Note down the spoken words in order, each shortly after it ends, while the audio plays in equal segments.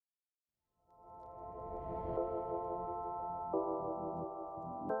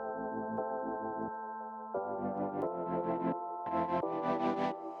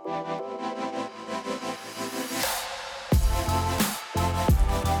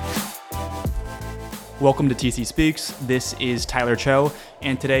Welcome to TC Speaks. This is Tyler Cho,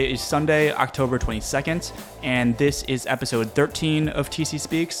 and today is Sunday, October 22nd, and this is episode 13 of TC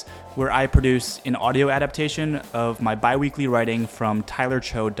Speaks, where I produce an audio adaptation of my bi-weekly writing from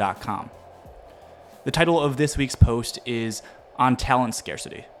tylercho.com. The title of this week's post is On Talent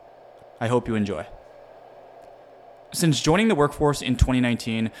Scarcity. I hope you enjoy. Since joining the workforce in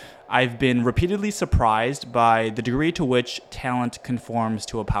 2019, I've been repeatedly surprised by the degree to which talent conforms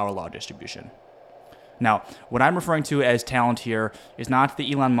to a power law distribution. Now, what I'm referring to as talent here is not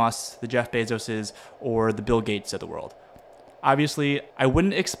the Elon Musks, the Jeff Bezoses, or the Bill Gates of the world. Obviously, I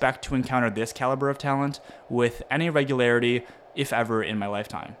wouldn't expect to encounter this caliber of talent with any regularity, if ever, in my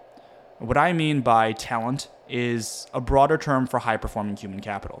lifetime. What I mean by talent is a broader term for high-performing human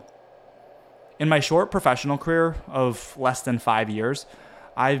capital. In my short professional career of less than 5 years,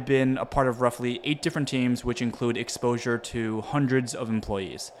 I've been a part of roughly 8 different teams, which include exposure to hundreds of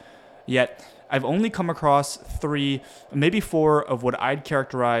employees. Yet, I've only come across 3, maybe 4 of what I'd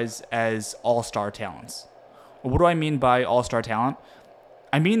characterize as all-star talents. What do I mean by all-star talent?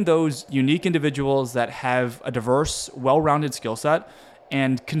 I mean those unique individuals that have a diverse, well-rounded skill set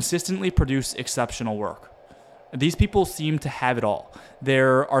and consistently produce exceptional work. These people seem to have it all.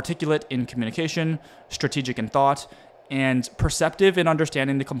 They're articulate in communication, strategic in thought, and perceptive in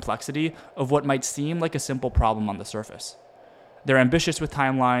understanding the complexity of what might seem like a simple problem on the surface. They're ambitious with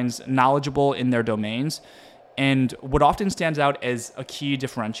timelines, knowledgeable in their domains, and what often stands out as a key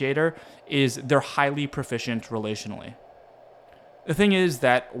differentiator is they're highly proficient relationally. The thing is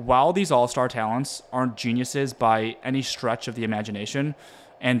that while these all-star talents aren't geniuses by any stretch of the imagination,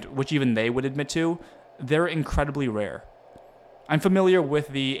 and which even they would admit to, they're incredibly rare. I'm familiar with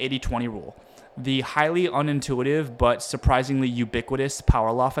the 80-20 rule, the highly unintuitive but surprisingly ubiquitous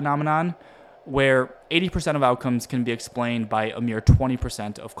power law phenomenon, where 80% of outcomes can be explained by a mere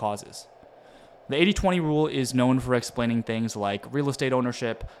 20% of causes. The 80-20 rule is known for explaining things like real estate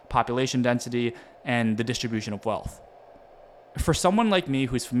ownership, population density, and the distribution of wealth. For someone like me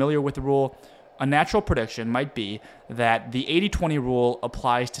who's familiar with the rule, a natural prediction might be that the 80-20 rule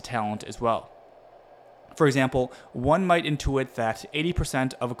applies to talent as well. For example, one might intuit that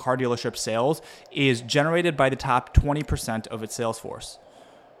 80% of a car dealership's sales is generated by the top 20% of its sales force.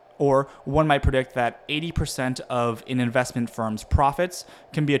 Or one might predict that 80% of an investment firm's profits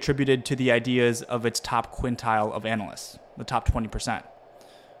can be attributed to the ideas of its top quintile of analysts, the top 20%.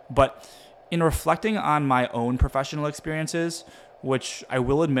 But in reflecting on my own professional experiences, which I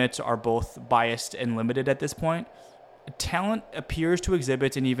will admit are both biased and limited at this point, talent appears to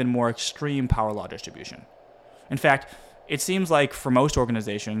exhibit an even more extreme power law distribution. In fact, it seems like for most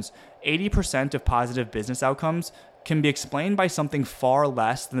organizations, 80% of positive business outcomes can be explained by something far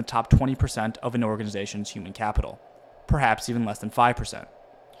less than the top 20% of an organization's human capital, perhaps even less than 5%.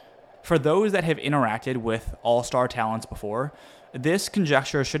 For those that have interacted with all-star talents before, this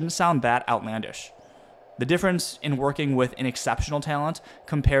conjecture shouldn't sound that outlandish. The difference in working with an exceptional talent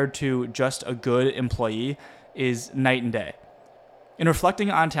compared to just a good employee is night and day. In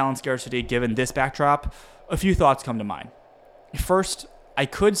reflecting on talent scarcity given this backdrop, a few thoughts come to mind. First, I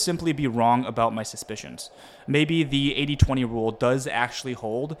could simply be wrong about my suspicions. Maybe the 80-20 rule does actually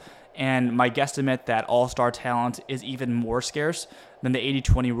hold, and my guesstimate that all-star talent is even more scarce than the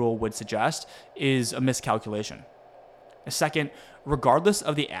 80-20 rule would suggest is a miscalculation. Second, regardless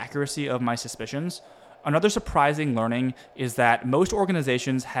of the accuracy of my suspicions, another surprising learning is that most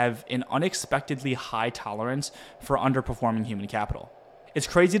organizations have an unexpectedly high tolerance for underperforming human capital. It's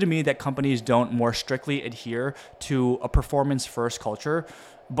crazy to me that companies don't more strictly adhere to a performance-first culture,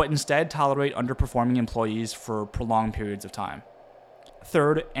 but instead tolerate underperforming employees for prolonged periods of time.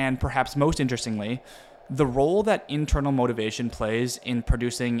 Third, and perhaps most interestingly, the role that internal motivation plays in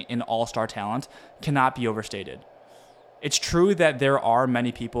producing an all-star talent cannot be overstated. It's true that there are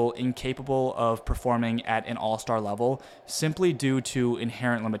many people incapable of performing at an all-star level simply due to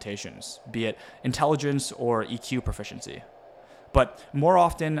inherent limitations, be it intelligence or EQ proficiency. But more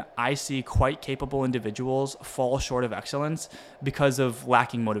often, I see quite capable individuals fall short of excellence because of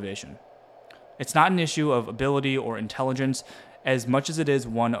lacking motivation. It's not an issue of ability or intelligence as much as it is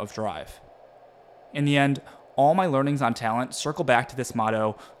one of drive. In the end, all my learnings on talent circle back to this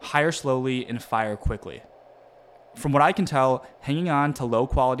motto, hire slowly and fire quickly. From what I can tell, hanging on to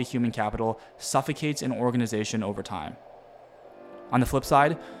low-quality human capital suffocates an organization over time. On the flip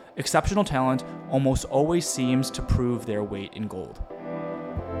side, exceptional talent almost always seems to prove their weight in gold.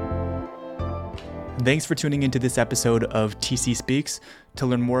 Thanks for tuning into this episode of TC Speaks. To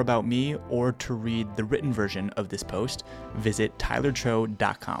learn more about me or to read the written version of this post, visit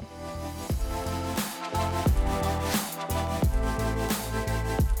tylercho.com.